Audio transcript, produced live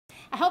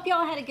I hope you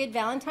all had a good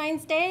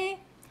Valentine's Day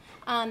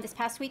this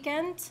past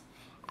weekend.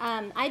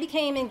 I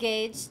became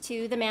engaged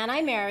to the man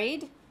I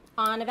married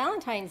on a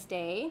Valentine's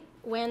Day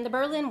when the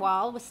Berlin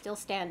Wall was still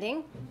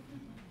standing.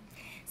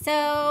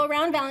 So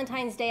around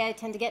Valentine's Day, I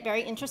tend to get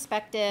very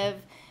introspective,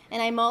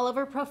 and I mull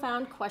over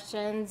profound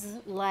questions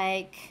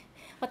like,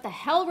 what the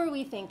hell were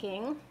we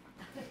thinking?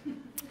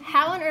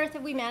 How on earth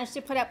have we managed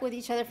to put up with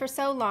each other for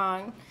so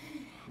long?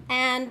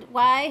 And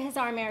why has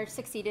our marriage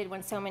succeeded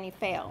when so many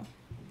fail?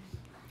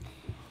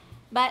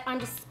 But I'm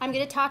going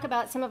to talk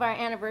about some of our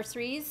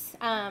anniversaries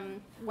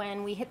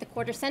when we hit the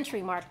quarter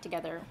century mark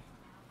together.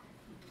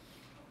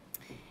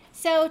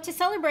 So to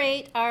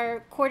celebrate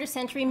our quarter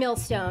century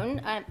milestone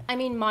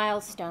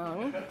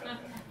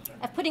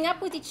of putting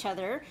up with each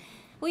other,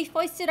 we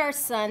foisted our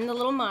son, the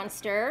little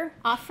monster,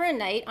 off for a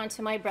night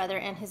onto my brother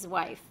and his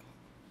wife.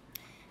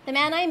 The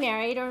man I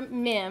married, or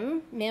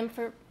Mim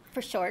for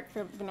short,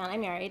 for the man I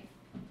married,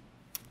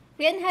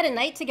 we hadn't had a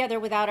night together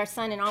without our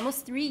son in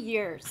almost 3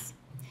 years.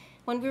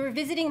 When we were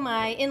visiting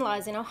my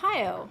in-laws in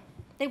Ohio,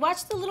 they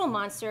watched the little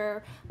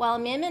monster while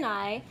Mim and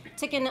I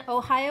took an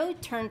Ohio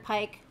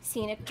Turnpike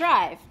scenic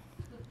drive.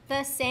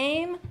 The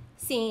same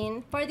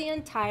scene for the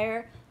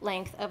entire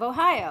length of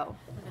Ohio.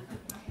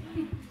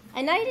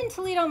 A night in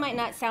Toledo might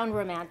not sound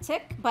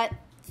romantic, but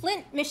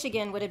Flint,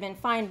 Michigan would have been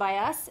fine by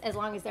us as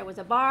long as there was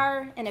a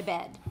bar and a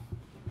bed.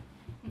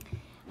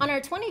 On our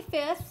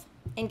 25th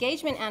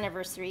engagement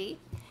anniversary,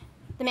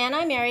 the man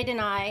I married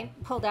and I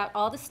pulled out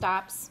all the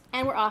stops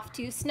and were off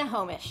to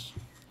Snohomish,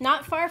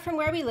 not far from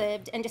where we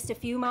lived and just a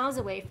few miles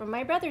away from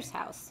my brother's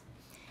house.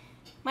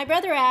 My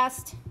brother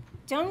asked,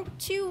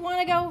 "Don't you want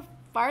to go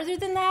farther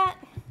than that?"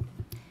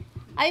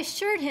 I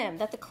assured him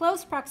that the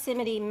close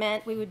proximity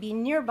meant we would be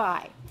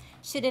nearby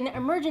should an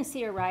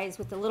emergency arise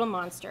with the little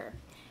monster.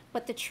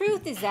 But the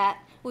truth is that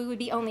we would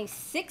be only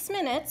 6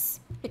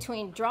 minutes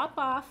between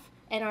drop-off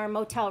and our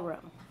motel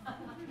room.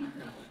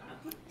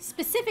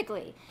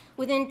 Specifically,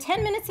 within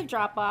 10 minutes of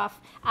drop-off,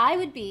 I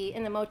would be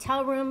in the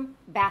motel room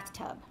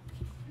bathtub.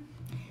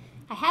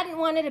 I hadn't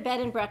wanted a bed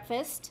and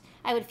breakfast.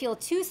 I would feel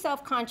too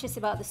self-conscious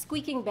about the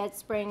squeaking bed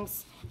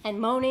springs and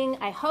moaning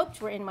I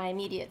hoped were in my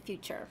immediate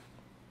future.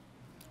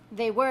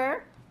 They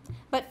were,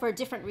 but for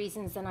different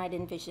reasons than I'd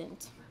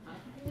envisioned.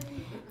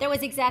 There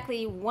was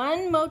exactly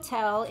one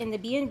motel in the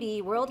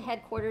B&B World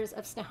Headquarters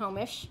of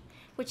Snohomish,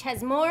 which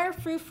has more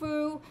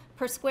frou-frou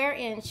per square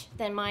inch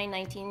than my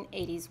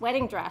 1980s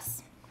wedding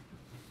dress.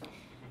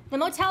 The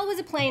motel was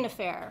a plain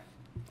affair,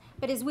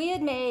 but as we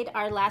had made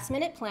our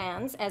last-minute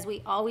plans, as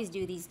we always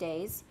do these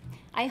days,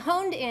 I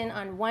honed in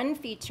on one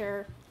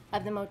feature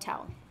of the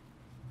motel.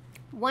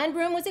 One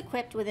room was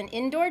equipped with an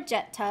indoor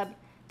jet tub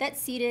that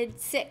seated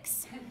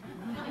 6.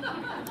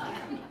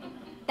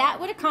 That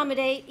would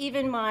accommodate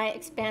even my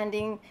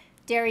expanding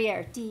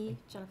derriere.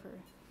 Jennifer.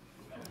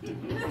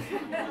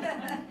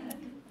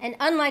 And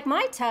unlike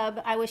my tub,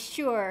 I was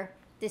sure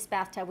this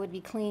bathtub would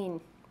be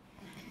clean.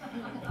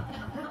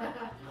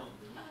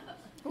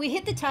 We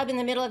hit the tub in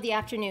the middle of the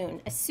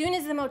afternoon, as soon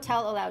as the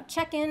motel allowed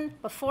check-in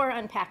before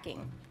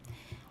unpacking.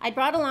 I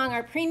brought along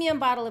our premium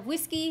bottle of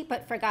whiskey,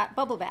 but forgot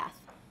bubble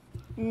bath.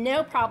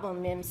 "No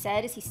problem," Mim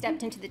said as he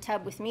stepped into the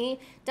tub with me,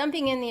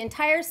 dumping in the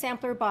entire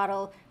sampler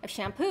bottle of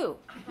shampoo.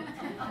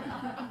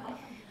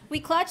 We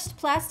clutched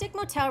plastic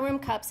motel room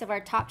cups of our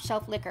top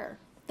shelf liquor.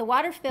 The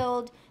water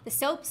filled, the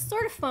soap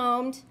sort of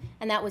foamed,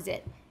 and that was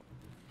it.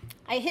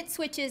 I hit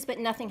switches, but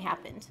nothing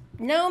happened.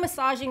 No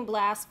massaging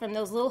blasts from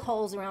those little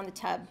holes around the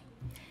tub.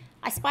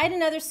 I spied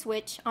another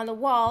switch on the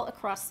wall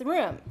across the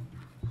room.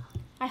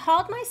 I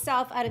hauled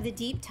myself out of the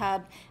deep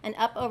tub and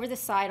up over the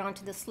side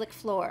onto the slick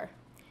floor.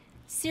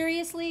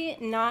 Seriously,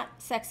 not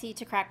sexy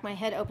to crack my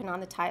head open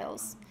on the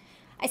tiles.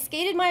 I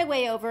skated my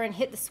way over and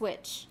hit the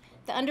switch.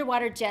 The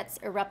underwater jets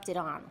erupted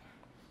on.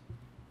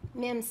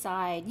 Mim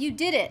sighed. "You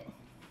did it."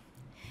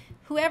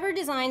 Whoever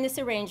designed this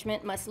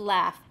arrangement must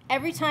laugh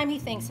every time he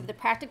thinks of the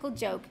practical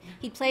joke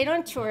he played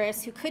on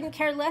tourists who couldn't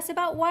care less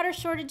about water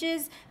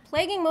shortages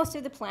plaguing most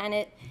of the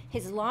planet,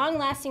 his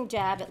long-lasting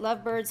jab at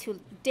lovebirds who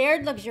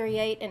dared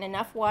luxuriate in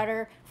enough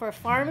water for a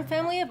farm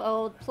family of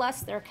old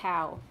plus their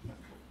cow.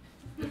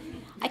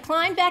 I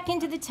climbed back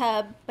into the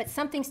tub, but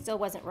something still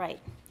wasn't right.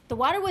 The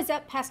water was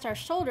up past our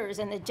shoulders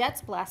and the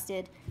jets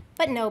blasted,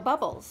 but no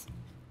bubbles.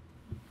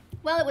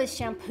 Well, it was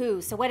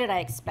shampoo, so what did I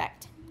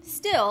expect?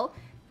 Still,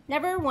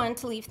 never one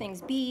to leave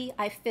things be,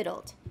 I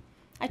fiddled.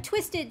 I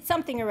twisted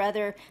something or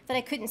other that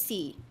I couldn't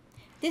see.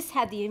 This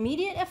had the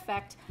immediate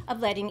effect of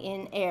letting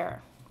in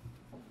air.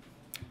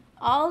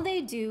 "All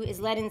they do is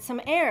let in some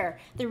air,"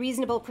 the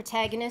reasonable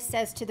protagonist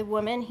says to the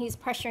woman he's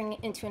pressuring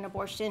into an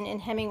abortion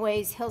in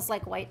Hemingway's Hills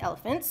Like White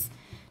Elephants,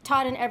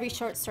 taught in every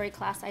short story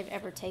class I've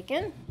ever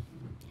taken.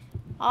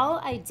 All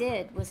I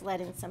did was let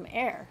in some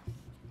air.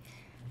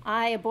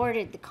 I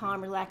aborted the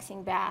calm,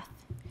 relaxing bath.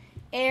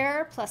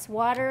 Air plus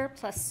water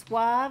plus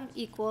suave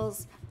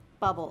equals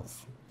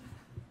bubbles.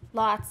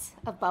 Lots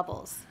of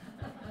bubbles.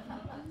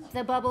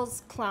 The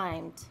bubbles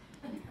climbed.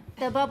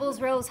 The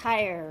bubbles rose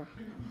higher,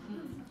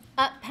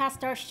 up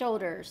past our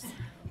shoulders,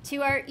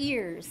 to our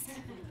ears,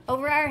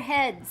 over our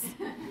heads.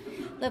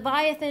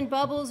 Leviathan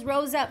bubbles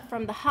rose up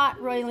from the hot,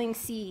 roiling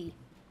sea.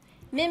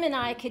 Mim and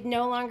I could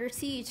no longer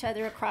see each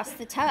other across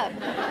the tub.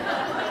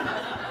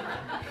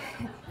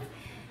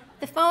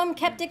 The foam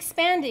kept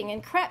expanding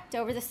and crept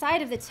over the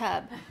side of the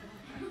tub.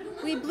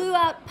 We blew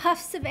out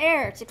puffs of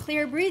air to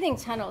clear breathing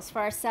tunnels for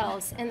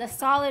ourselves in the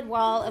solid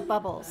wall of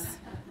bubbles.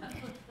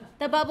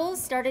 The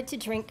bubbles started to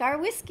drink our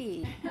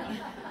whiskey.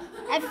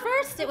 At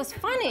first, it was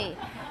funny,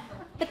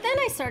 but then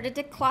I started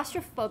to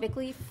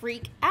claustrophobically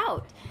freak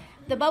out.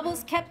 The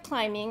bubbles kept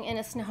climbing in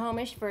a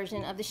Snohomish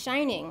version of The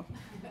Shining.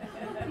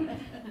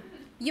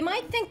 You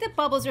might think that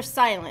bubbles are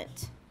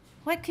silent.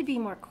 What could be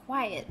more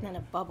quiet than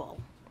a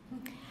bubble?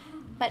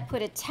 But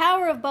put a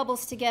tower of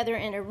bubbles together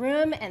in a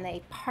room and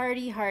they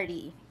party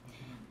hardy.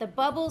 The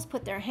bubbles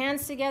put their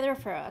hands together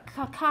for a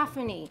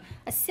cacophony,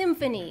 a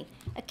symphony,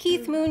 a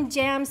Keith Moon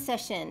jam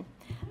session.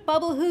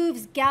 Bubble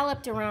hooves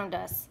galloped around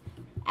us.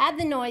 Add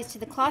the noise to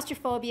the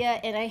claustrophobia,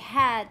 and I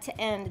had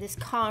to end this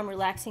calm,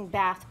 relaxing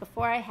bath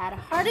before I had a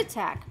heart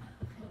attack.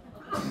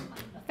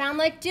 Found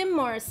like Jim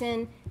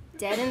Morrison,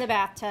 dead in the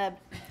bathtub.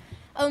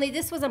 Only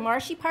this was a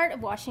marshy part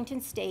of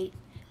Washington State.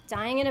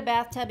 Dying in a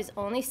bathtub is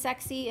only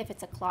sexy if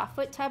it's a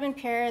clawfoot tub in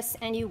Paris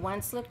and you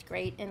once looked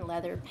great in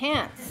leather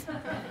pants.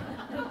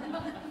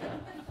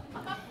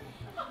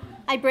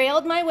 I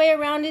brailed my way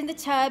around in the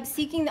tub,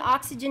 seeking the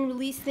oxygen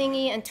release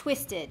thingy, and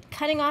twisted,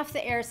 cutting off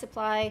the air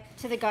supply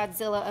to the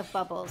Godzilla of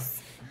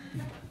bubbles.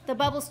 The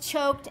bubbles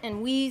choked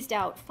and wheezed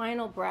out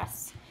final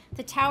breaths.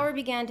 The tower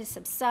began to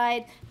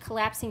subside,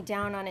 collapsing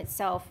down on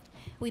itself.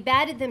 We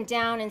batted them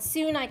down, and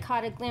soon I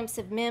caught a glimpse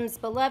of Mim's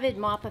beloved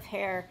mop of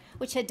hair,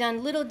 which had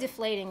done little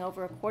deflating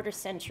over a quarter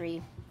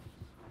century.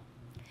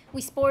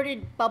 We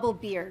sported bubble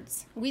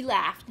beards. We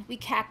laughed, we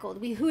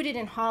cackled, we hooted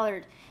and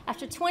hollered.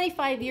 After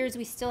 25 years,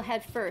 we still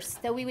had firsts,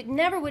 though we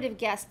never would have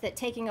guessed that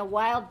taking a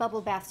wild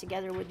bubble bath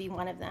together would be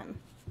one of them.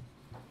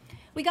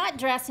 We got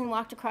dressed and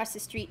walked across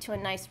the street to a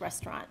nice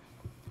restaurant.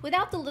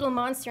 Without the little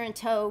monster in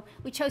tow,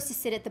 we chose to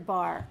sit at the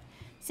bar.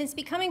 Since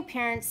becoming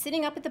parents,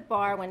 sitting up at the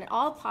bar when at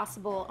all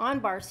possible on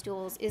bar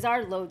stools is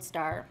our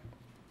lodestar.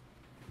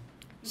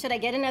 Should I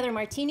get another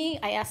martini?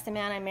 I asked the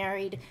man I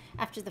married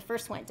after the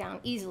first went down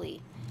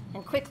easily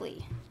and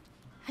quickly.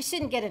 I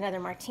shouldn't get another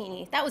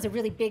martini. That was a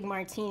really big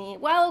martini.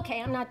 Well, okay,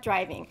 I'm not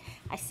driving,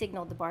 I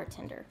signaled the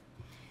bartender.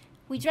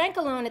 We drank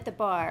alone at the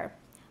bar.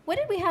 What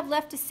did we have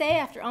left to say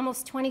after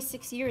almost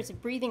 26 years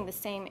of breathing the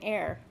same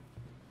air?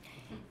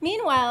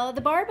 Meanwhile,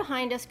 the bar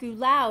behind us grew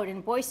loud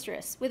and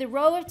boisterous, with a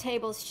row of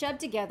tables shoved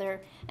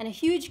together and a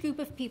huge group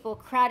of people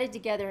crowded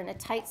together in a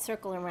tight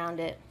circle around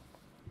it.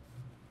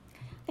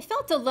 I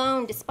felt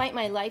alone despite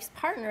my life's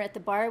partner at the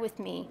bar with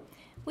me.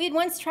 We had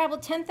once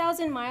traveled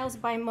 10,000 miles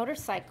by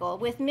motorcycle,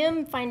 with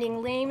Mim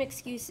finding lame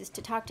excuses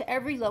to talk to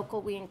every local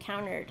we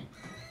encountered.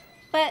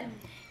 But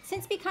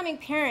since becoming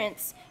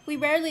parents, we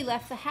rarely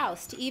left the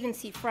house to even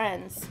see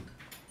friends.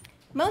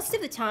 Most of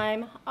the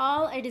time,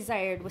 all I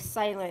desired was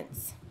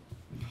silence.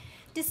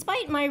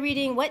 Despite my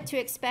reading What to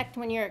Expect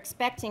When You're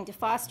Expecting to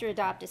Foster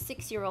Adopt a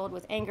 6-year-old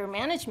with Anger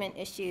Management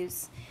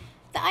Issues,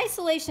 the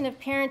isolation of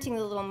parenting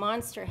the little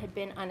monster had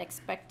been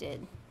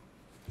unexpected.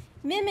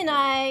 Mim and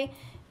I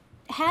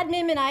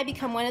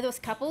become one of those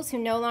couples who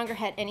no longer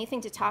had anything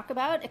to talk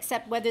about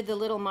except whether the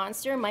little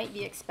monster might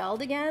be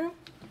expelled again?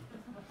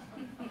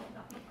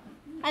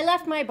 I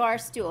left my bar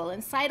stool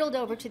and sidled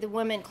over to the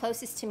woman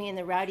closest to me in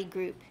the rowdy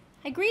group.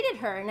 I greeted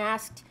her and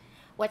asked,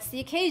 "What's the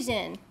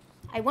occasion?"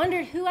 I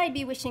wondered who I'd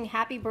be wishing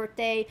happy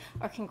birthday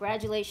or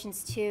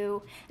congratulations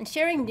to and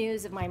sharing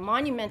news of my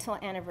monumental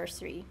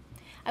anniversary.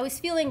 I was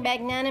feeling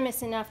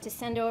magnanimous enough to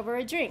send over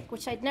a drink,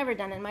 which I'd never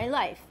done in my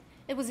life.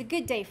 It was a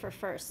good day for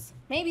firsts.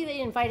 Maybe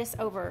they'd invite us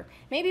over.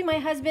 Maybe my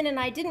husband and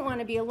I didn't want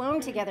to be alone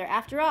together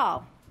after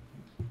all.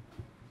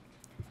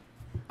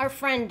 "Our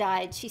friend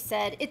died," she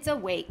said. "It's a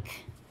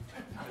wake."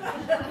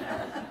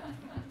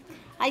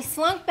 I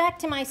slunk back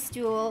to my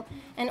stool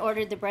and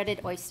ordered the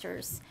breaded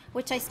oysters,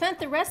 which I spent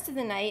the rest of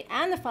the night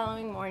and the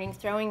following morning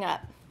throwing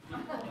up.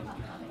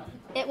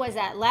 It was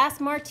that last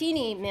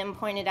martini, Mim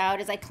pointed out,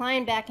 as I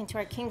climbed back into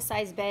our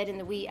king-size bed in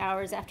the wee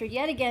hours after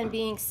yet again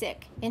being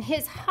sick, in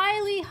his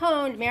highly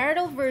honed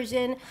marital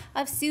version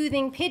of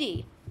soothing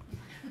pity.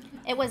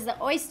 "It was the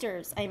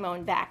oysters," I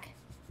moaned back.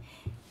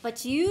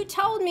 "But you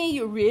told me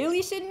you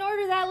really shouldn't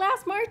order that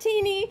last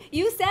martini.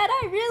 You said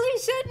I really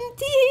shouldn't."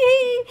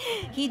 Tee.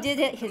 He did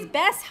his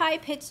best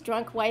high-pitched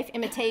drunk wife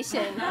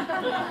imitation.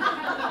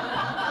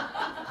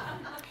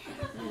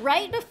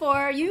 "Right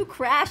before you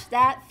crashed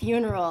that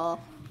funeral."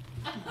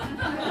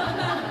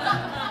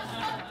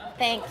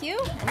 Thank you.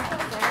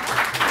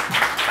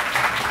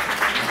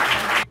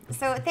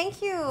 So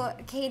thank you,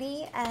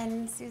 Katy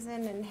and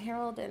Susan and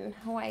Harold and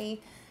Hawaii,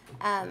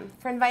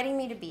 for inviting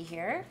me to be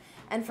here.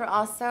 And for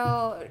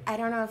also, I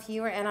don't know if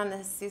you were in on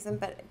this, Susan,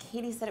 but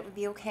Katy said it would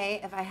be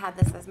okay if I had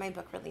this as my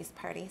book release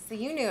party. So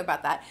you knew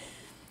about that.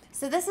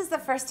 So this is the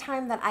first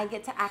time that I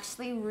get to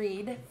actually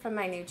read from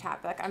my new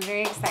chapbook. I'm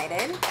very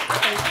excited.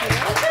 Thank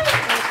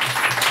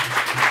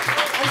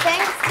you. And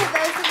thanks to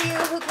those of you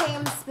who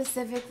came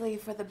specifically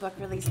for the book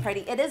release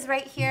party. It is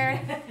right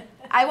here.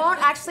 I won't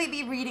actually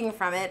be reading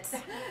from it.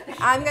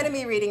 I'm going to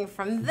be reading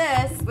from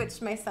this, which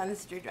my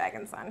sons drew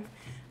dragons on.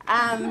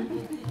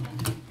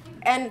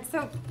 And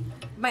so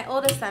my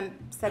oldest son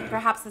said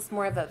perhaps it's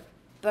more of a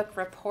book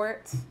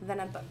report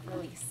than a book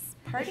release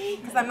party,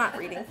 because I'm not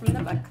reading from the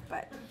book.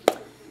 But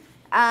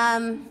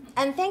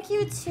and thank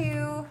you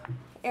to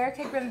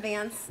Erica Grimm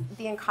Vance,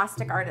 the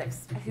encaustic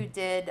artist, who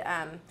did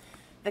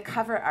the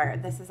cover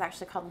art. This is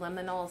actually called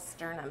Liminal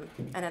Sternum,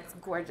 and it's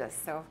gorgeous,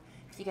 so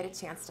if you get a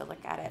chance to look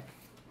at it.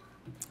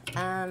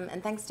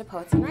 And thanks to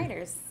Poets and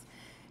Writers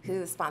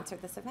who sponsored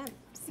this event.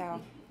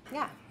 So,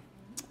 yeah.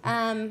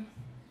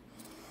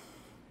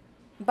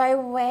 By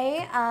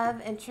way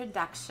of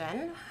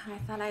introduction, I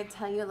thought I'd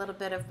tell you a little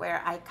bit of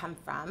where I come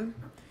from,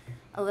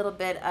 a little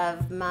bit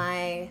of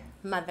my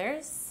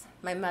mother's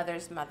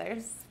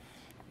mothers,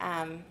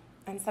 and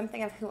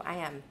something of who I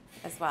am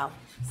as well.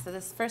 So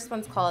this first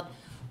one's called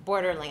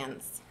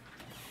Borderlands.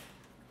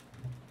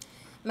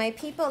 My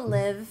people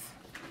live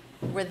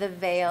where the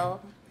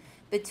veil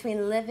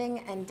between living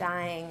and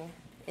dying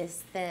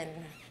is thin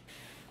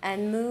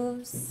and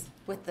moves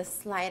with the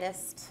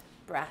slightest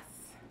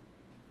breath.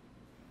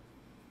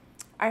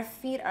 Our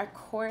feet are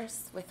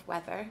coarse with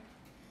weather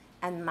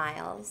and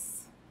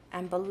miles,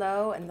 and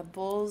below in the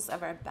bowls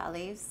of our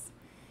bellies,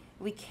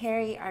 we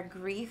carry our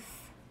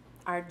grief,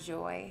 our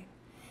joy,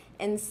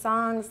 in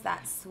songs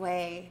that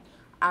sway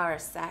our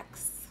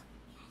sex.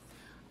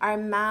 Our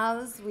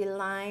mouths we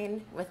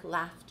line with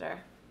laughter.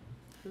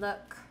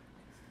 Look,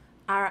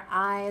 our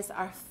eyes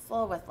are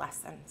full with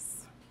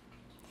lessons.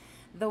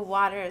 The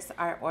waters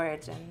are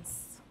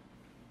origins.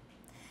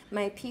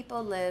 My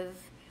people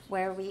live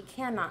where we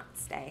cannot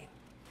stay.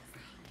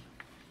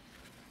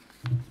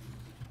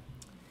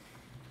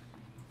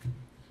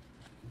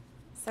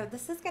 So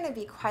this is going to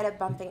be quite a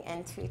bumping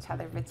into each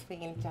other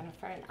between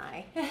Jennifer and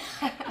I,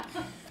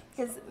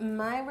 because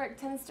my work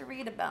tends to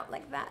read about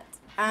like that.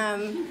 I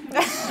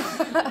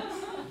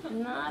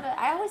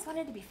always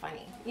wanted to be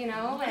funny, you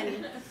know,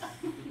 and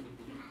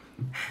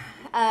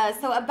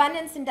so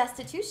abundance and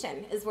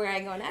destitution is where I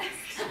go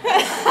next.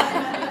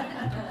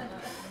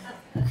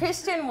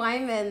 Christian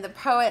Wyman, the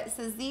poet,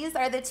 says these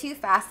are the two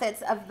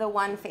facets of the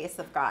one face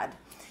of God.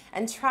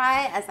 And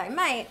try as I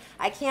might,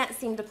 I can't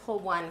seem to pull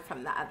one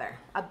from the other,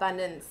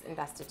 abundance and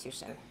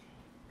destitution.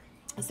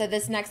 So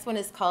this next one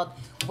is called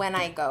When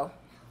I Go.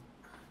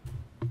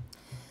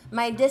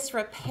 My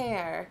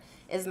disrepair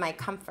is my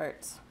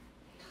comfort,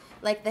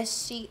 like the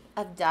sheet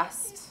of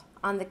dust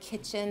on the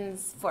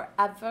kitchen's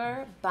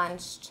forever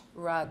bunched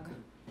rug.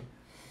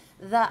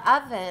 The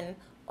oven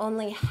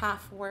only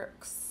half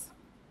works.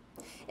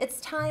 It's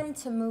time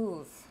to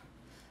move,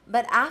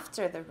 but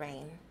after the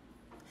rain,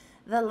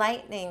 the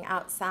lightning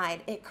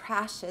outside, it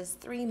crashes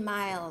 3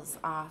 miles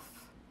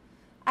off.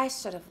 I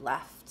should have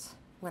left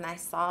when I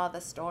saw the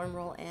storm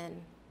roll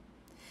in.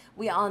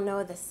 We all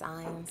know the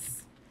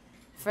signs.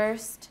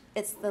 First,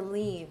 it's the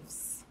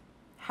leaves,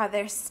 how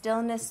their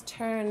stillness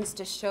turns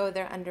to show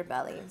their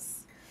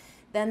underbellies.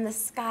 Then the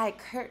sky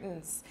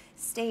curtains,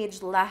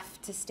 stage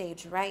left to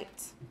stage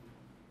right.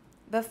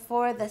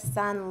 Before the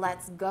sun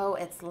lets go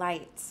its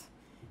light,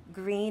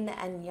 green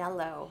and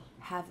yellow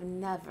have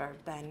never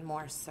been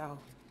more so.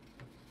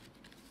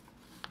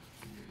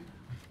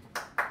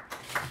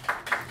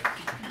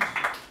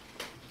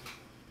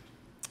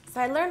 So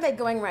I learned by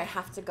going where I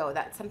have to go.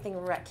 That's something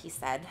Rutke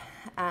said.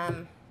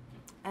 And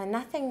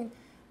nothing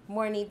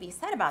more need be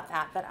said about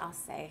that, but I'll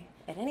say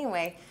it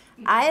anyway.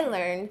 I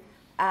learned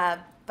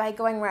by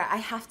going where I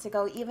have to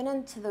go, even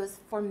into those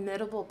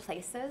formidable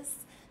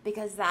places,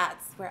 because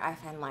that's where I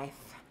find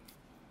life.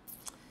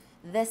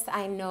 This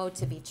I know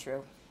to be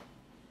true.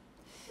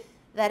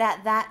 That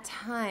at that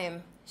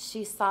time,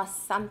 she saw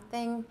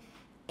something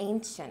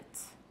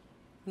ancient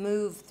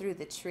move through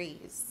the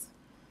trees,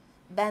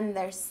 bend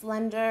their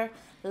slender,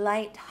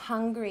 light,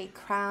 hungry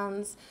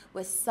crowns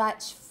with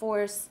such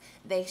force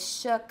they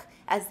shook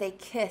as they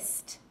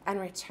kissed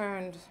and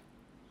returned.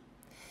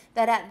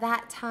 That at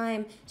that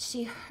time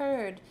she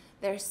heard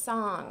their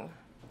song,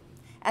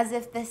 as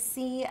if the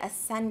sea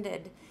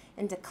ascended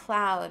into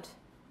cloud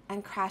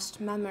and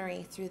crashed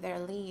memory through their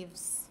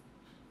leaves,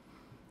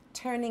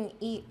 turning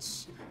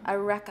each a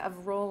wreck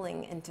of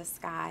rolling into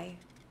sky.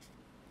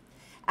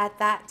 At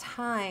that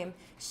time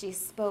she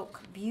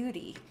spoke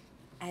beauty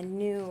and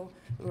new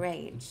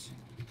rage.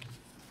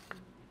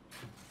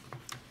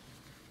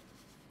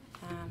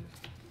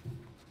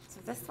 So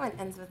this one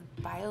ends with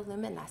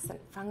bioluminescent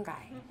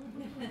fungi,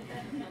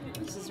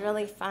 which is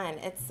really fun.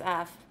 It's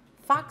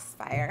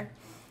foxfire,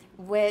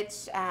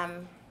 which,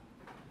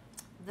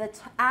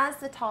 as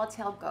the tall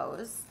tale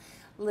goes,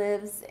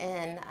 lives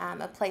in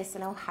a place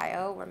in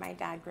Ohio where my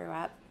dad grew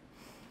up.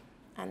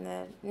 And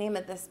the name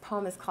of this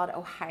poem is called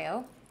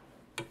Ohio,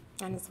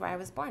 and it's where I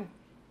was born.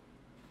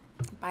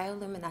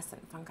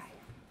 Bioluminescent fungi.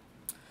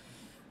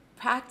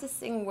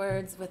 Practicing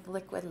words with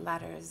liquid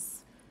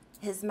letters,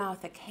 his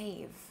mouth a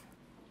cave,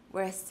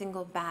 where a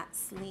single bat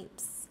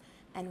sleeps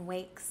and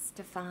wakes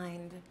to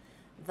find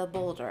the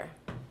boulder.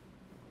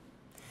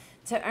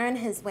 To earn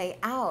his way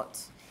out,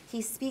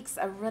 he speaks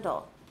a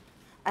riddle,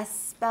 a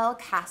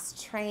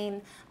spell-cast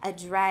train, a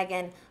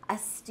dragon, a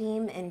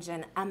steam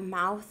engine, a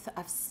mouth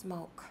of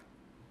smoke.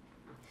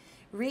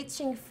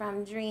 Reaching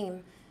from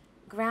dream,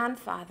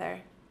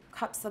 grandfather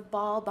cups a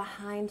ball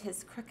behind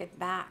his crooked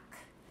back,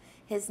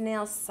 his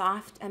nails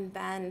soft and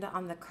bend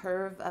on the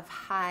curve of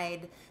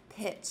hide,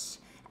 pitch,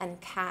 and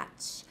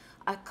catch.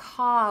 A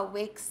caw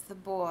wakes the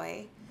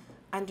boy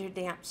under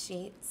damp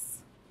sheets.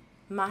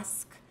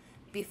 Musk,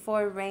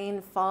 before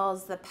rain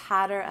falls, the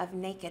patter of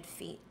naked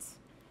feet.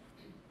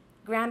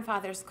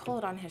 Grandfather's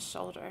cold on his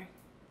shoulder.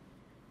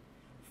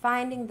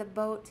 Finding the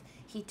boat,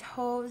 he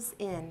tows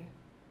in,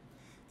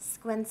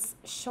 squints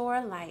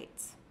shore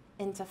light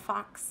into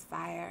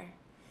foxfire,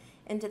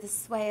 into the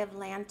sway of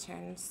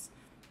lanterns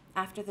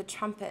after the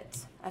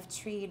trumpet of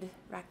treed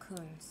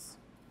raccoons.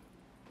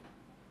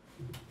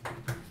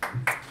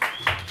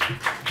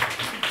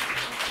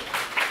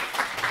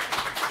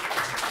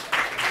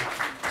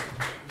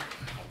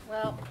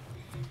 Well,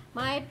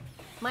 my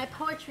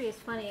poetry is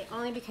funny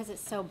only because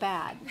it's so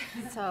bad.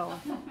 So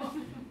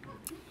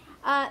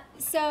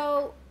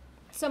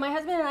my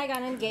husband and I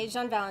got engaged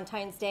on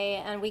Valentine's Day,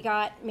 and we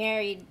got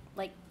married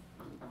like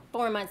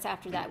 4 months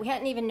after that. We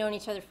hadn't even known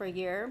each other for a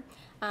year,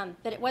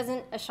 but it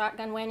wasn't a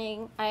shotgun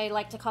wedding. I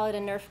like to call it a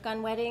Nerf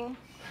gun wedding.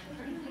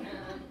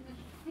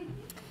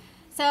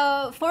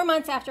 So 4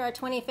 months after our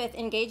 25th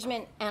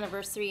engagement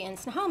anniversary in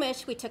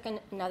Snohomish, we took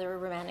another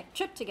romantic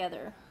trip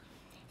together.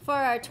 For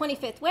our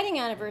 25th wedding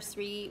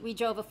anniversary, we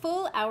drove a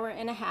full hour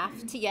and a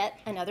half to yet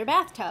another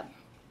bathtub,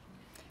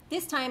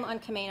 this time on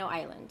Camano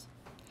Island.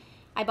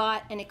 I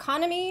bought an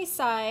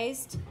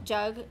economy-sized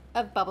jug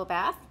of bubble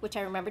bath, which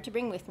I remembered to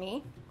bring with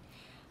me,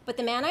 but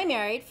the man I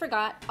married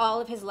forgot all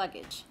of his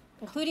luggage,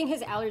 including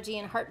his allergy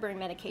and heartburn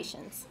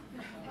medications.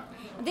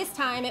 This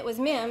time, it was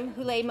Mim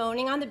who lay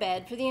moaning on the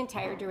bed for the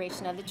entire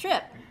duration of the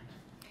trip.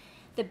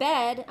 The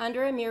bed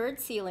under a mirrored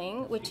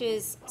ceiling, which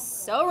is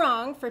so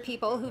wrong for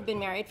people who've been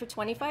married for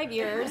 25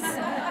 years,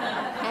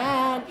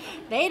 and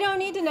they don't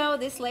need to know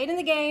this late in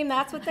the game,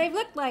 that's what they've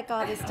looked like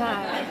all this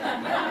time.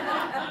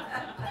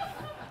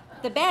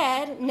 The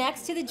bed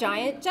next to the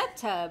giant jet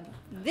tub.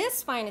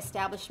 This fine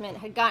establishment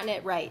had gotten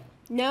it right.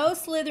 No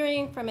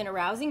slithering from an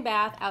arousing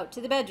bath out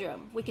to the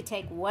bedroom. We could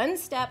take one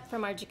step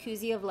from our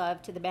jacuzzi of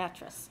love to the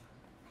mattress.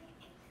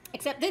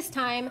 Except this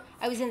time,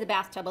 I was in the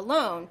bathtub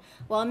alone,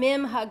 while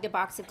Mim hugged a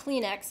box of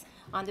Kleenex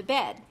on the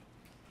bed.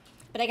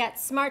 But I got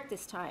smart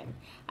this time.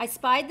 I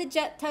spied the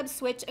jet tub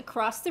switch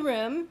across the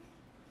room.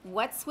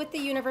 What's with the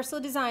universal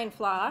design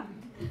flaw?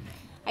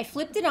 I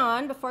flipped it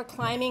on before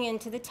climbing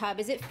into the tub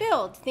as it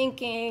filled,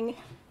 thinking,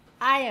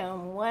 I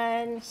am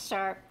one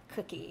sharp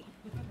cookie.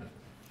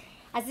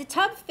 As the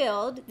tub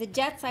filled, the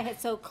jets I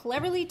had so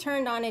cleverly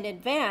turned on in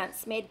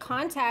advance made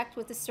contact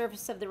with the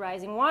surface of the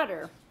rising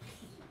water,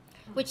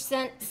 which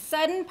sent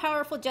sudden,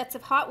 powerful jets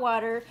of hot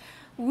water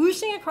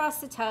whooshing across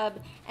the tub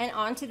and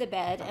onto the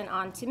bed and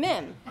onto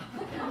Mim.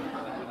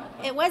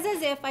 It was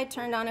as if I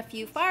turned on a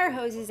few fire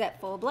hoses at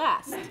full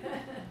blast.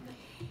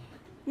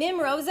 Mim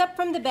rose up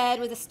from the bed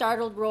with a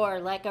startled roar,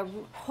 like a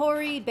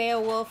hoary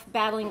Beowulf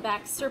battling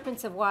back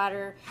serpents of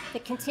water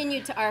that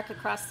continued to arc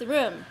across the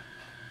room.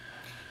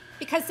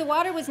 Because the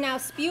water was now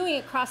spewing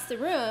across the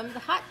room, the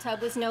hot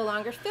tub was no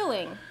longer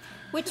filling,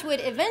 which would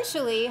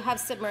eventually have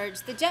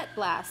submerged the jet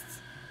blasts.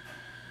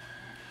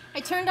 I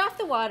turned off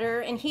the water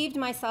and heaved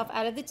myself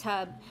out of the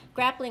tub,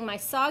 grappling my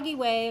soggy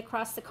way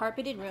across the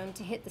carpeted room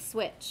to hit the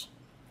switch.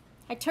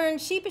 I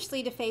turned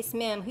sheepishly to face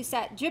Mim, who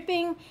sat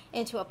dripping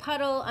into a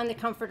puddle on the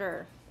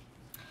comforter.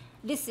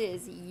 This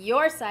is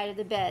your side of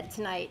the bed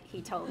tonight,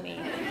 he told me.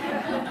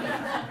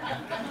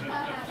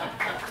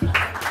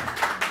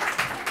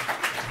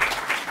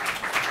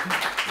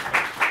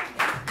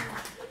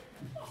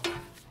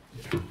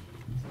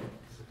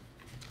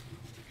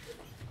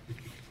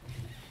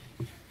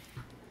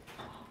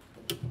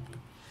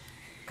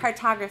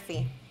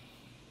 Cartography.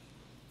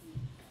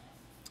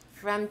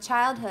 From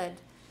childhood,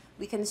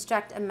 we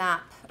construct a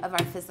map of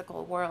our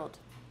physical world.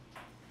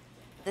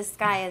 The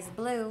sky is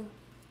blue,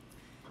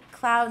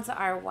 clouds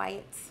are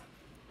white,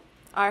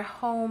 our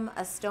home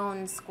a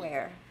stone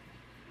square.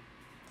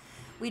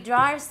 We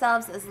draw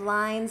ourselves as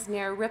lines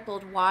near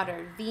rippled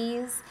water.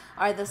 These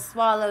are the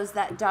swallows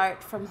that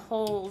dart from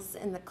holes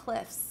in the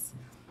cliffs,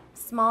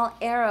 small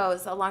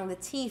arrows along the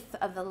teeth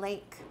of the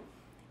lake.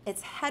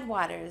 Its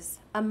headwaters,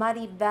 a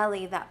muddy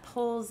belly that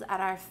pulls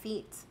at our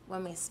feet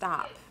when we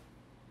stop.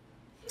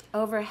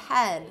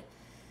 Overhead,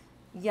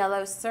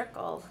 yellow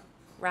circle,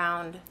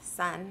 round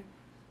sun.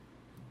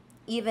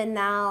 Even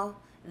now,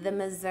 the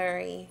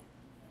Missouri,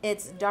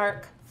 its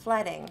dark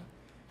flooding,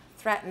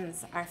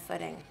 threatens our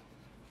footing.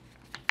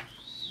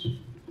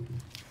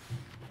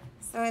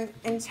 So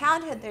in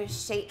childhood,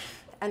 there's shape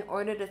and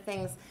order to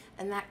things,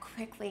 and that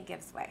quickly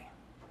gives way.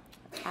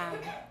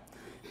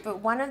 But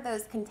one of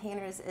those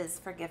containers is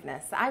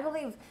forgiveness. I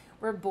believe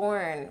we're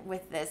born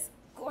with this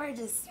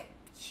gorgeous,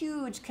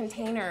 huge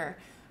container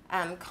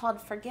called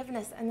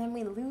forgiveness, and then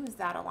we lose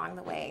that along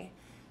the way.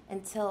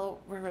 until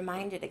we're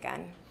reminded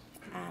again.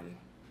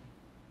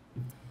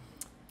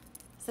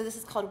 So this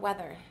is called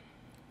Weather.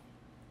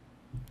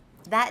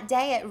 That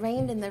day it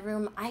rained in the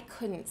room, I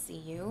couldn't see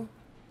you.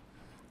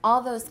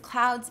 All those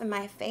clouds in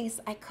my face,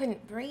 I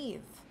couldn't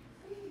breathe.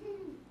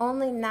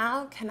 Only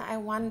now can I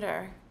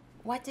wonder,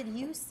 what did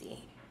you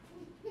see?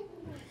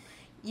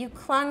 You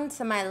clung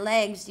to my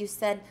legs. You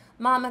said,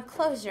 Mama,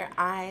 close your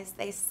eyes.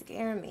 They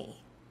scare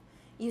me.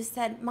 You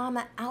said,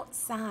 Mama,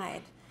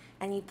 outside,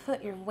 and you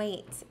put your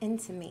weight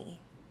into me.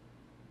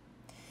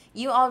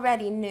 You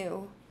already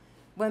knew.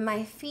 When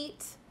my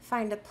feet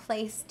find a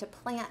place to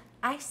plant,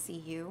 I see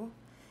you.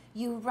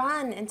 You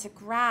run into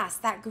grass,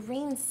 that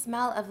green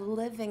smell of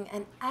living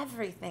and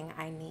everything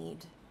I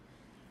need.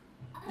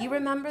 You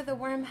remember the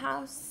worm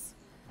house?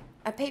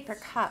 A paper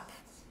cup.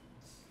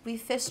 We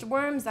fished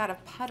worms out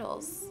of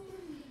puddles.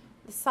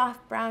 The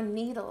soft brown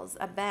needles,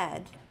 a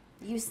bed.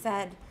 You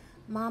said,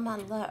 Mama,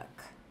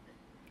 look.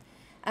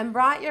 And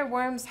brought your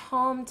worms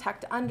home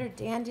tucked under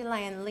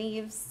dandelion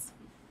leaves.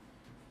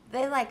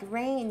 They like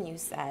rain, you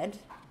said.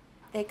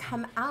 They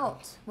come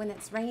out when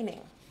it's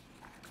raining.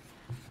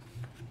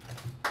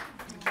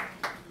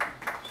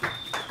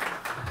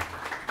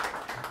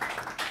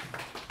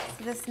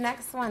 So this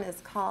next one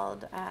is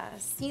called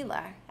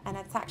Sila, and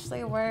it's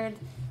actually a word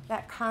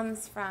that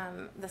comes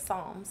from the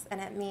Psalms, and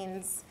it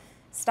means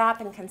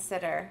stop and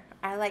consider.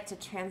 I like to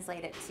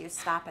translate it to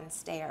stop and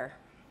stare.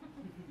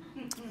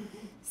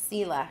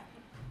 Sila.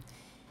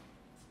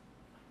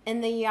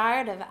 In the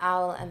yard of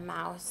owl and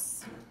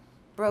mouse,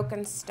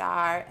 broken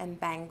star and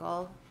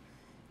bangle,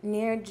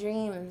 near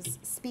dreams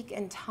speak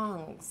in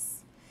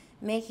tongues,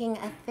 making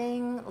a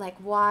thing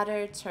like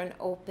water turn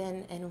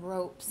open in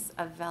ropes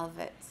of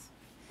velvet.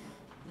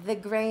 The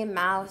gray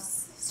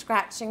mouse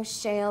scratching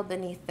shale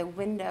beneath the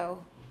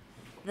window,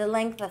 the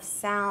length of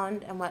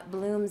sound and what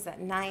blooms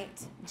at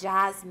night,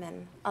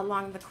 jasmine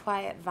along the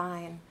quiet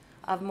vine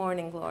of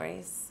morning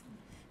glories.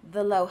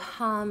 The low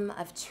hum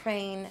of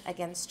train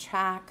against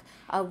track,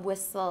 a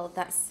whistle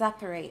that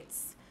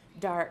separates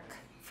dark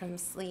from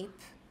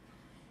sleep.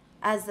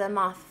 As the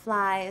moth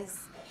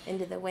flies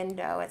into the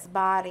window, its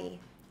body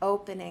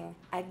opening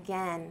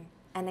again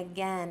and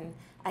again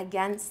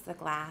against the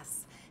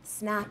glass,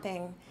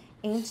 snapping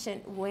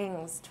ancient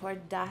wings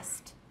toward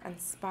dust and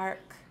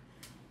spark,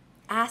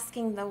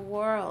 asking the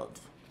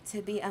world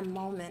to be a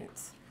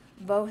moment,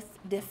 both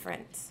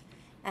different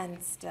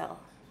and still.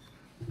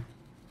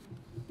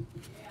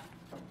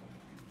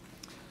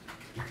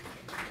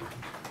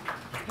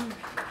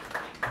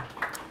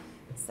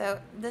 So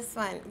this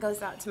one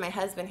goes out to my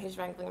husband who's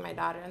wrangling my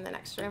daughter in the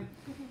next room.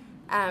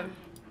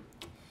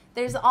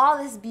 There's all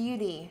this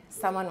beauty,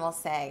 someone will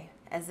say,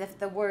 as if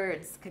the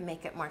words could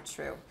make it more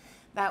true.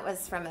 That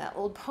was from an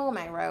old poem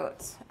I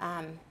wrote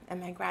in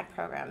my grad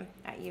program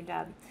at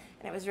UW.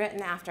 And it was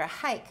written after a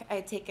hike I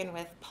had taken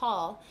with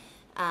Paul.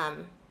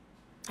 And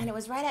it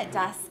was right at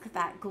dusk,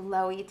 that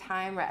glowy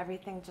time where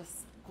everything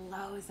just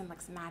glows and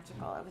looks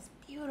magical. It was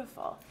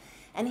beautiful.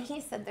 And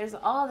he said, there's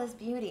all this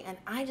beauty, and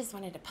I just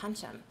wanted to punch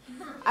him.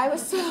 I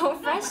was so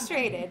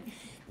frustrated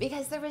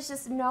because there was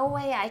just no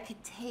way I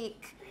could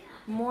take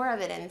more of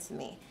it into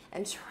me.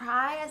 And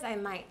try as I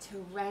might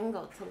to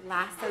wrangle, to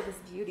lasso this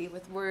beauty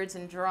with words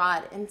and draw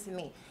it into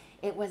me,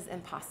 it was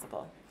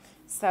impossible.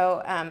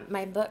 So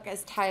my book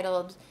is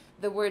titled,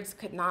 The Words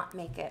Could Not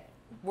Make It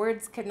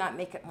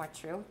More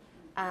True.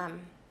 And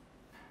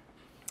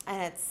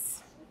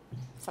it's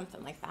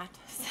something like that.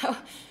 So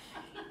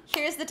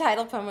here's the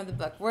title poem of the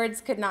book,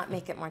 Words Could Not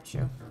Make It More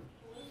True.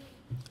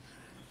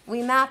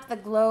 We map the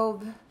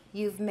globe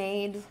you've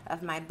made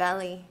of my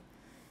belly,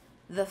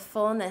 the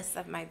fullness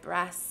of my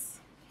breasts,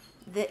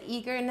 the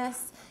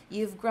eagerness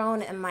you've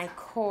grown in my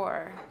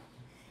core,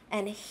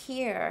 and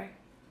here,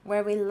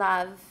 where we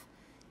love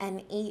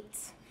and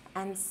eat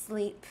and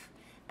sleep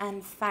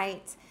and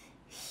fight,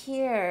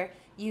 here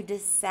you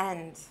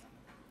descend,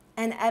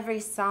 and every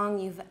song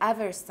you've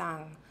ever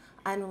sung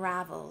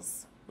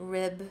unravels,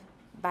 rib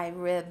by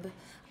rib,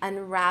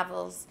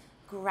 unravels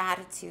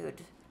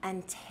gratitude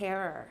and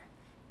terror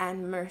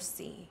and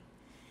mercy.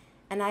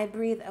 And I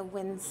breathe a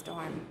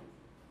windstorm.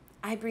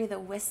 I breathe a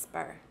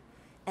whisper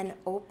and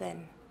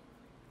open.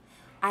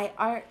 I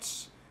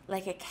arch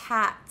like a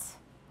cat,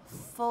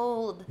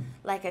 fold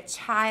like a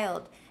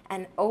child,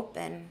 and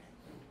open,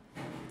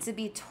 to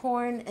be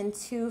torn in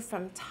two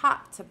from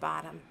top to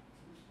bottom.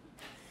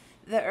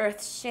 The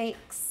earth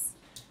shakes,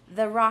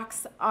 the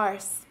rocks are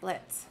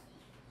split,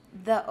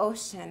 the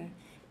ocean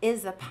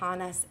is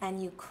upon us,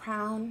 and you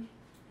crown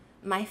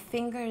my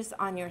fingers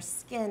on your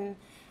skin,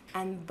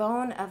 and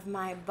bone of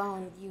my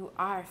bone, you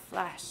are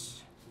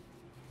flesh.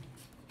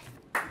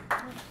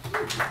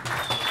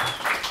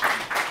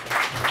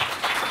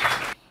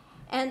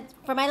 And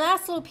for my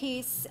last little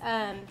piece,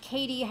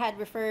 Katy had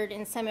referred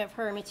in some of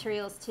her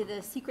materials to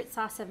the secret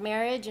sauce of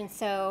marriage, and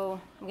so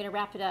I'm going to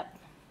wrap it up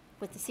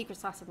with the secret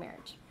sauce of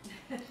marriage.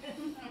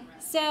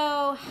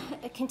 So,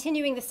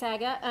 continuing the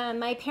saga,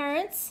 my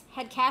parents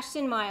had cashed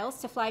in miles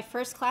to fly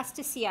first class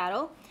to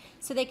Seattle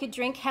so they could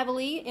drink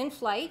heavily in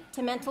flight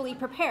to mentally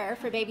prepare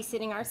for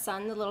babysitting our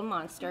son, the little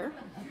monster,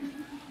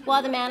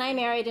 while the man I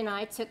married and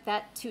I took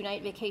that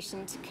 2-night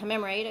vacation to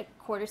commemorate a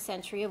quarter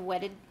century of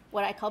wedded,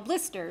 what I call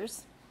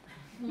blisters.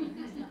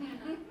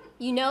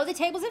 You know the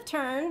tables have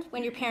turned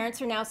when your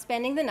parents are now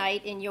spending the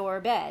night in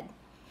your bed.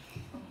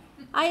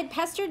 I had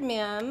pestered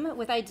Mim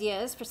with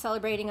ideas for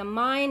celebrating a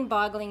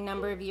mind-boggling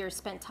number of years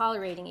spent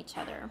tolerating each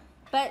other.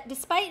 But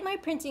despite my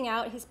printing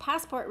out his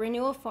passport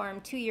renewal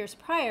form 2 years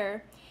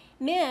prior,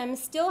 Mim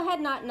still had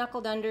not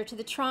knuckled under to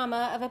the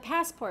trauma of a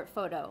passport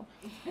photo,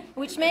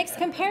 which makes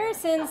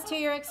comparisons to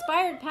your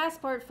expired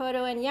passport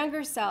photo and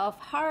younger self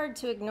hard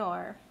to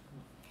ignore.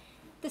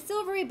 The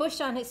silvery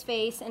bush on his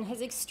face and his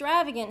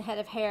extravagant head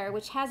of hair,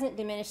 which hasn't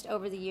diminished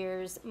over the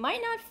years,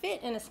 might not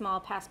fit in a small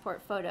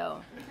passport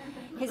photo.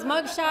 His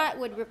mugshot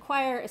would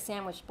require a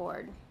sandwich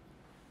board.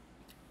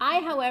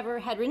 I, however,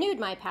 had renewed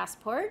my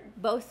passport.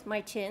 Both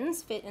my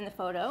chins fit in the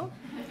photo,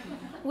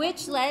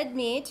 which led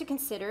me to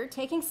consider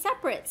taking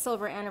separate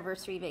silver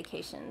anniversary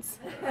vacations.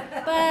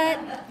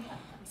 But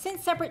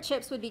since separate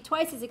trips would be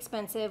twice as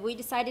expensive, we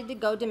decided to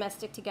go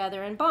domestic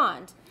together and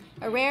bond,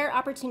 a rare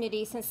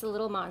opportunity since the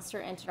little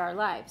monster entered our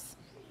lives.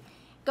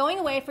 Going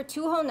away for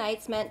 2 whole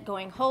nights meant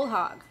going whole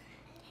hog.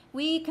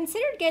 We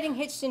considered getting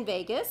hitched in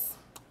Vegas,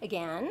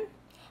 again,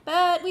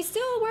 but we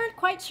still weren't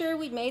quite sure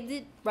we'd made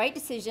the right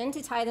decision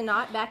to tie the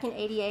knot back in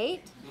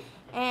 '88,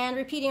 and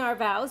repeating our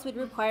vows would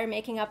require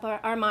making up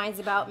our minds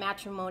about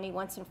matrimony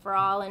once and for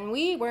all, and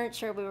we weren't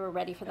sure we were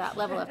ready for that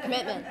level of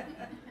commitment.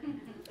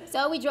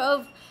 So we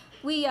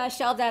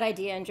shelved that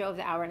idea and drove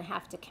the 1.5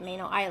 hours to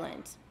Camino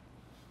Island.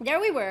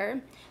 There we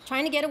were,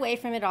 trying to get away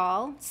from it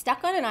all,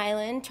 stuck on an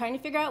island, trying to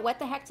figure out what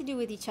the heck to do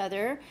with each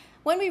other,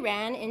 when we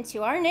ran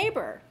into our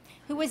neighbor,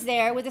 who was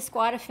there with a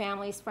squad of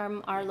families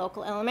from our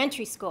local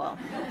elementary school.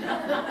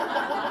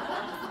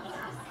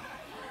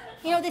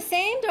 You know, the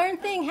same darn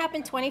thing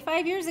happened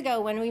 25 years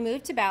ago when we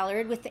moved to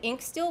Ballard with the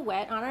ink still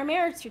wet on our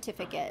marriage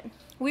certificate.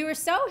 We were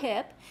so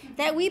hip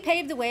that we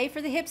paved the way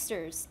for the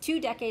hipsters 2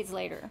 decades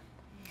later.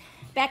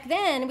 Back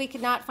then, we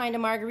could not find a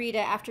margarita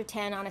after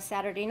 10 on a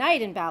Saturday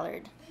night in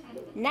Ballard.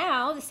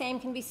 Now, the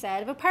same can be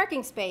said of a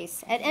parking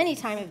space at any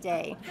time of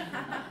day.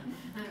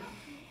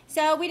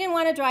 So we didn't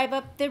want to drive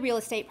up the real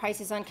estate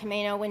prices on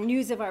Camino when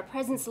news of our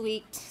presence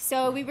leaked,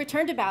 so we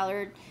returned to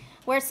Ballard,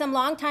 where some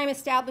longtime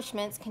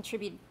establishments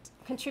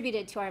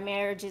contributed to our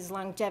marriage's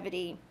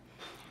longevity.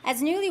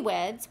 As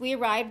newlyweds, we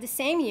arrived the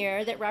same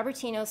year that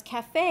Robertino's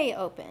Cafe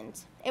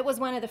opened. It was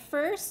one of the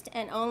first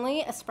and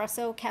only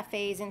espresso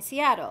cafes in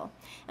Seattle,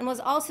 and was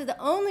also the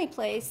only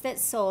place that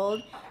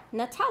sold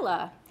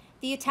Nutella,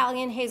 the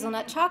Italian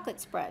hazelnut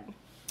chocolate spread,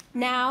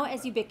 now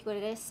as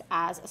ubiquitous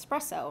as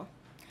espresso.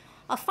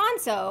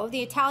 Alfonso,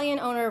 the Italian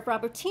owner of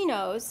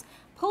Robertino's,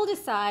 pulled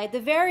aside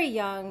the very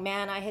young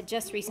man I had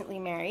just recently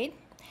married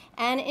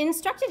and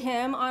instructed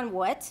him on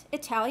what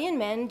Italian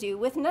men do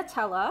with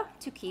Nutella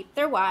to keep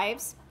their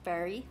wives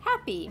very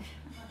happy.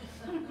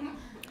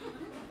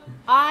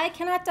 I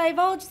cannot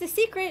divulge the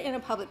secret in a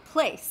public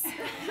place.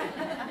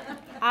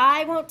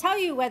 I won't tell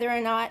you whether or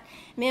not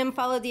Mim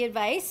followed the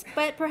advice,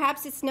 but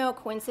perhaps it's no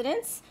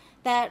coincidence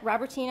that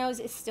Robertino's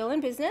is still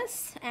in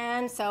business,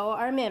 and so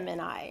are Mim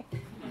and I.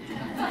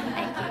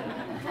 Thank you.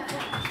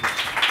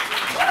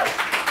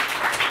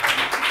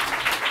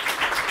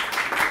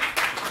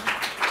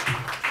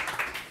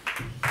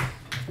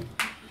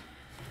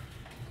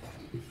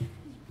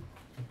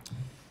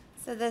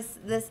 So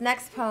this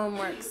next poem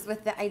works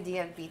with the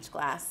idea of beach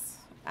glass,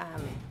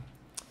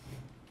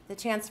 the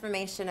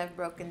transformation of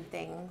broken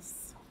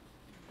things.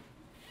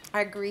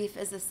 Our grief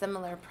is a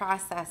similar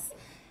process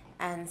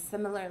and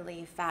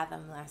similarly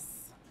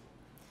fathomless.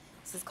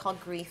 This is called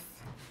Grief.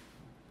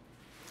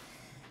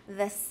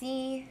 The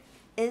sea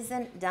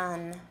isn't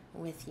done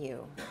with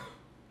you.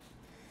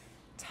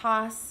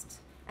 Tossed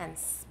and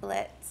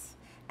split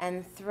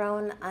and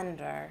thrown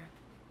under,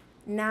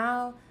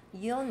 now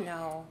you'll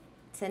know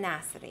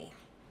tenacity.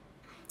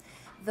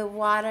 The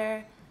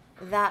water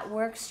that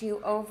works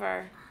you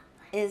over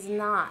is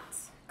not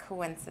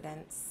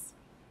coincidence.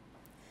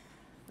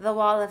 The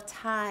wall of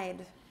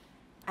tide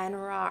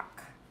and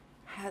rock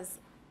has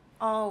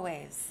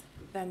always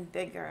been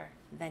bigger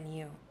than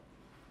you.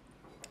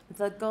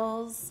 The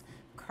gulls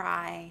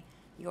cry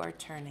you're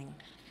turning.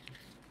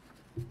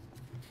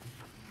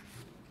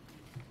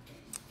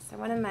 So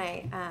one of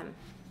my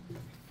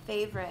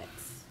favorite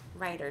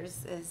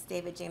writers is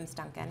David James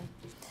Duncan.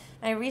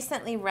 I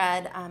recently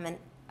read an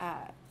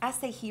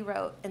essay he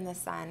wrote in The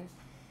Sun.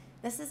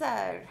 This is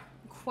a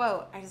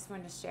quote I just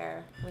wanted to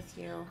share with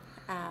you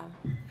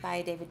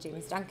by David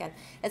James Duncan.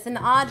 It's an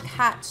odd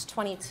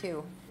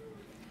catch-22.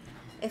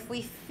 If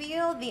we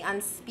feel the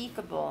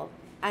unspeakable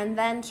and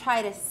then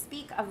try to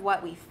speak of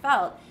what we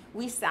felt,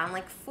 we sound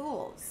like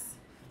fools.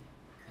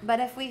 But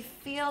if we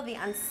feel the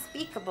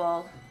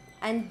unspeakable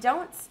and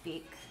don't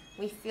speak,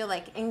 we feel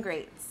like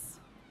ingrates.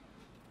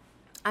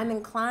 I'm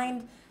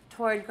inclined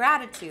toward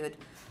gratitude,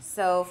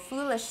 so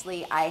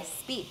foolishly I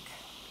speak.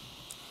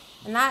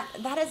 And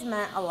that has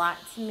meant a lot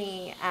to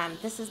me.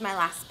 This is my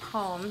last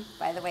poem,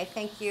 by the way.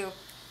 Thank you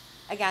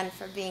again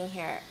for being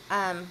here.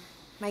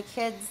 My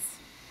kids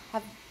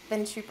have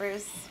been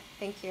troopers.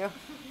 Thank you.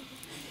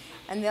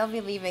 And they'll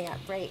be leaving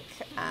at break.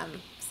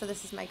 So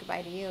this is my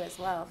goodbye to you as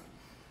well.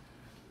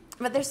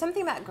 But there's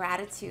something about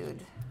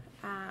gratitude.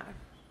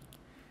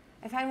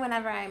 I find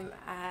whenever I'm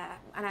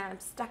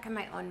stuck in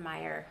my own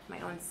mire,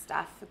 my own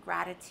stuff,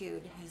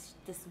 gratitude has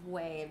this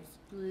wave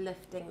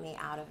lifting me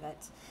out of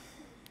it.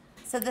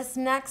 So this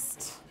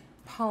next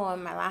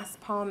poem, my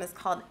last poem, is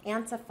called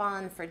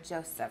Antiphon for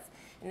Joseph.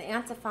 And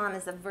antiphon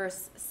is a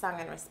verse sung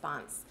in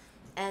response.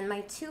 And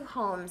my two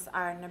homes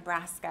are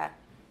Nebraska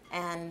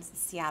and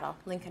Seattle,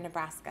 Lincoln,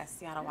 Nebraska,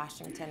 Seattle,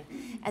 Washington.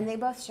 And they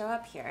both show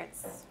up here.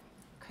 It's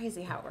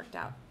crazy how it worked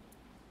out.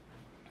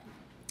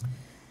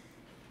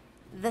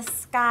 The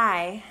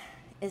sky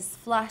is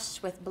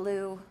flush with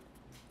blue,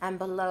 and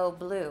below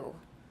blue,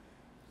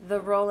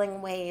 the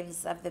rolling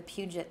waves of the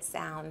Puget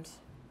Sound.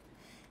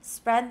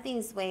 Spread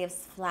these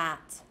waves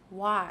flat,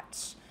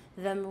 watch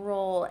them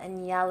roll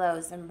in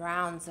yellows and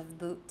browns of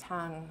boot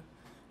tongue,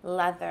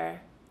 leather,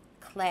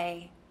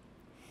 clay.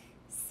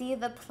 See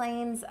the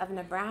plains of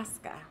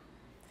Nebraska,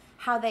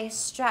 how they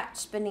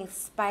stretch beneath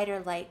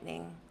spider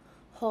lightning,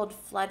 hold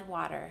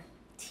floodwater,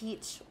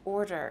 teach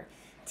order,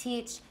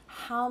 teach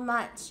how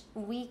much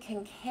we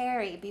can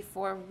carry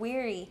before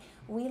weary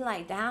we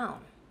lie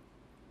down.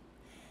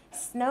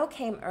 Snow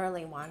came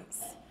early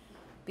once,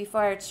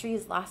 before our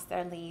trees lost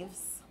their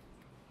leaves.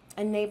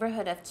 A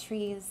neighborhood of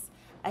trees,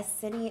 a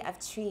city of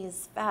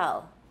trees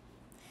fell,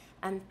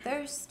 and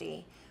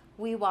thirsty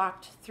we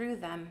walked through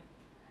them.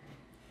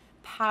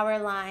 Power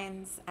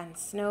lines and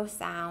snow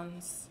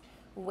sounds,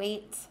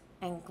 weight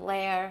and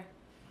glare,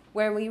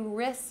 where we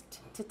risked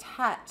to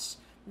touch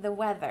the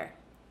weather.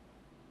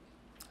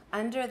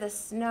 Under the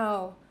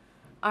snow,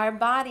 our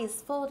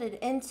bodies folded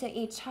into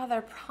each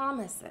other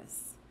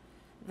promises.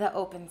 The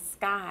open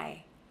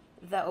sky,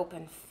 the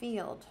open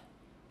field.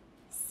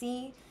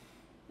 See,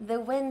 the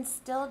wind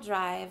still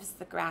drives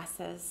the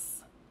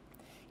grasses.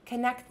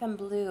 Connect them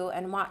blue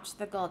and watch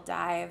the gull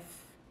dive.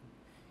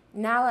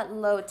 Now at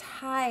low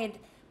tide,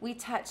 we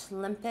touch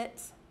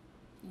limpet,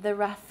 the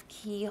rough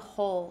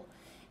keyhole,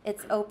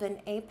 its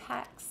open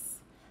apex,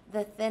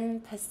 the thin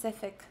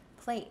Pacific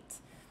plate,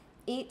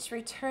 each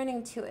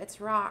returning to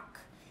its rock,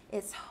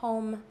 its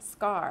home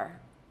scar.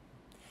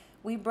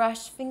 We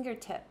brush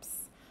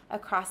fingertips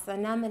across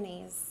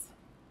anemones,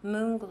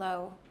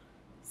 moonglow,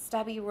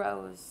 stubby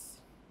rose.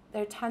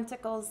 Their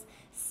tentacles,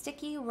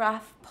 sticky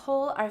rough,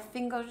 pull our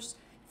fingers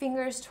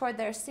toward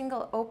their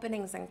single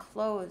openings and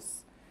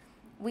close.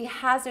 We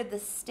hazard the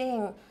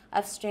sting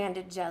of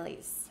stranded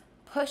jellies,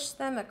 push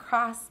them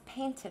across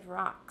painted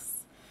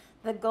rocks,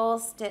 the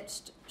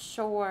gull-stitched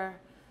shore,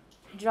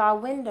 draw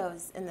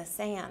windows in the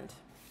sand.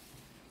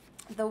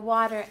 The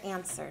water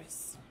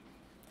answers.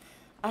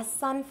 A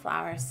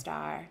sunflower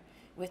star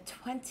with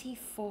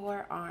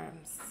 24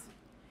 arms,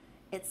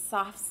 its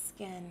soft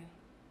skin.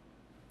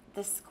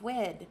 The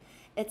squid,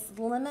 its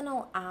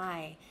liminal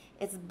eye,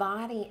 its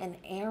body an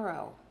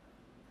arrow.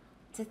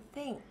 To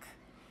think,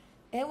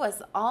 it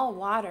was all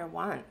water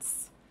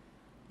once.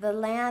 The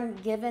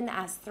land given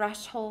as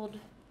threshold,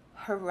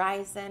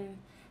 horizon,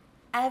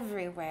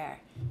 everywhere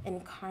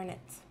incarnate.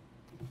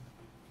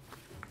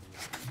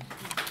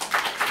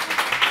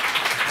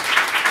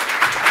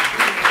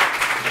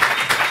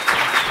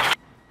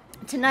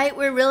 Tonight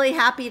we're really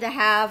happy to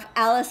have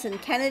Alison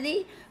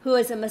Kennedy, who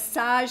is a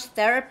massage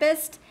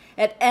therapist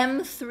at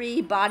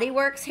M3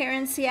 Bodyworks here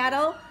in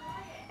Seattle.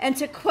 And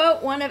to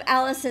quote one of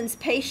Alison's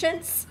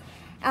patients,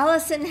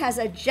 Alison has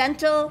a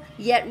gentle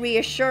yet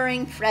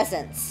reassuring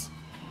presence.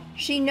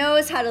 She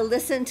knows how to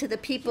listen to the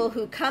people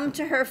who come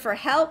to her for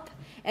help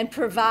and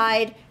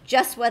provide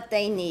just what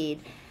they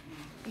need.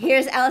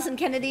 Here's Alison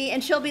Kennedy,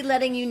 and she'll be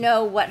letting you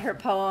know what her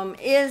poem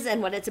is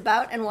and what it's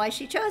about and why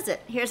she chose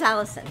it. Here's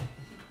Alison.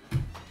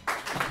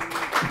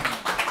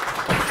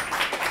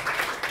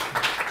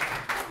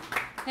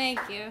 Thank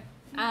you.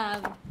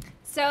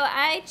 So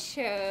I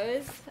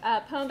chose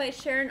a poem by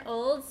Sharon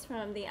Olds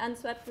from The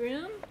Unswept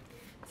Room.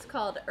 It's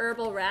called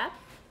Herbal Wrap.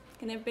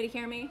 Can everybody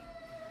hear me?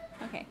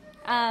 Okay.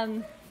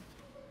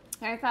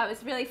 I thought it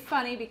was really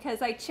funny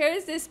because I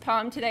chose this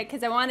poem today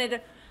because I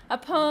wanted a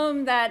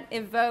poem that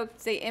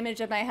evoked the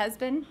image of my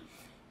husband,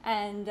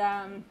 and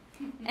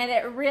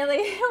it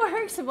really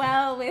works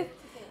well with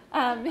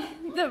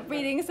the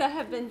readings that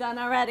have been done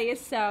already.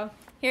 So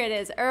here it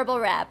is, Herbal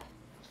Wrap.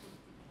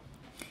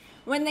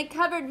 When they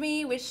covered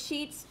me with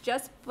sheets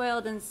just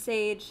boiled in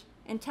sage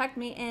and tucked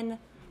me in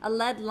a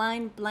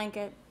lead-lined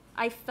blanket,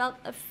 I felt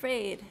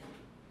afraid.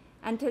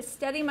 And to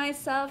steady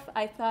myself,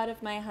 I thought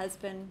of my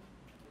husband.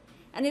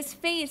 And his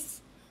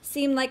face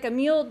seemed like a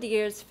mule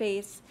deer's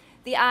face,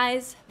 the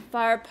eyes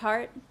far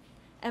apart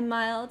and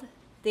mild,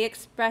 the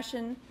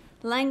expression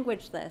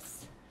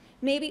languageless,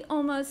 maybe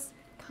almost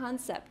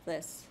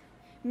conceptless,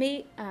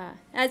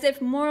 as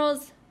if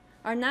morals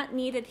are not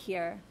needed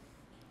here.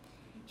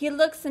 He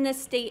looks in a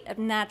state of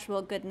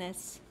natural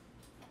goodness.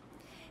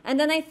 And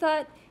then I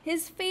thought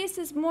His face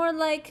is more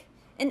like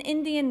an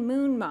Indian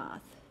moon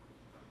moth,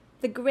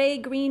 the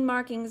gray-green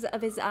markings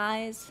of his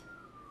eyes.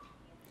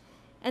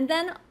 And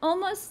then,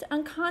 almost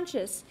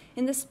unconscious,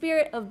 in the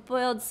spirit of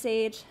boiled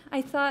sage,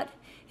 I thought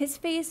his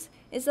face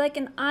is like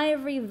an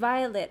ivory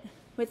violet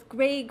with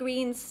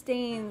gray-green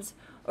stains,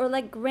 or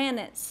like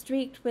granite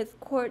streaked with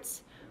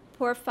quartz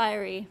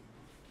porphyry.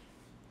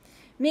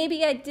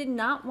 Maybe I did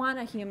not want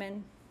a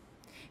human.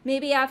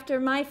 Maybe after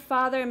my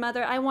father and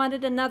mother, I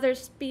wanted another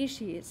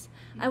species.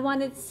 I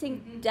wanted to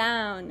sink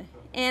down,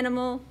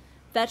 animal,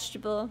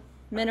 vegetable,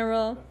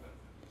 mineral.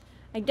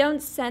 I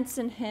don't sense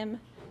in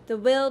him the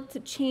will to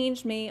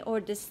change me or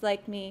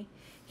dislike me.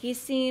 He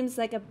seems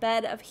like a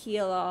bed of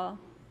heal-all.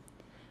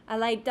 I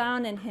lie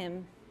down in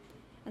him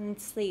and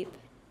sleep,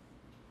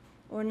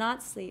 or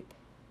not sleep.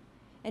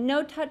 And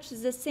no touch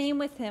is the same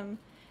with him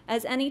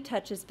as any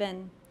touch has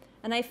been,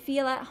 and I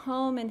feel at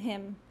home in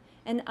him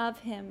and of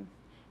him,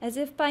 as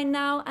if by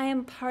now I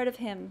am part of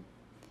him.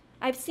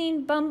 I've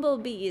seen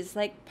bumblebees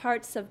like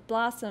parts of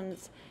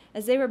blossoms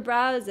as they were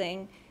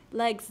browsing,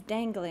 legs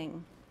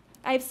dangling.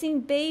 I've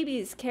seen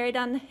babies carried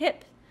on the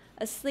hip,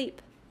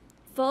 asleep,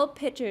 full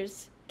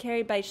pitchers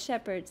carried by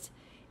shepherds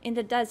in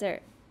the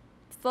desert,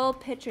 full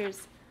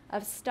pitchers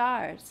of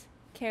stars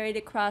carried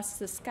across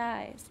the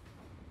skies,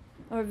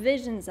 or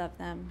visions of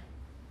them,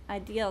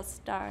 ideal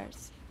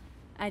stars,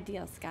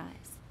 ideal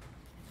skies.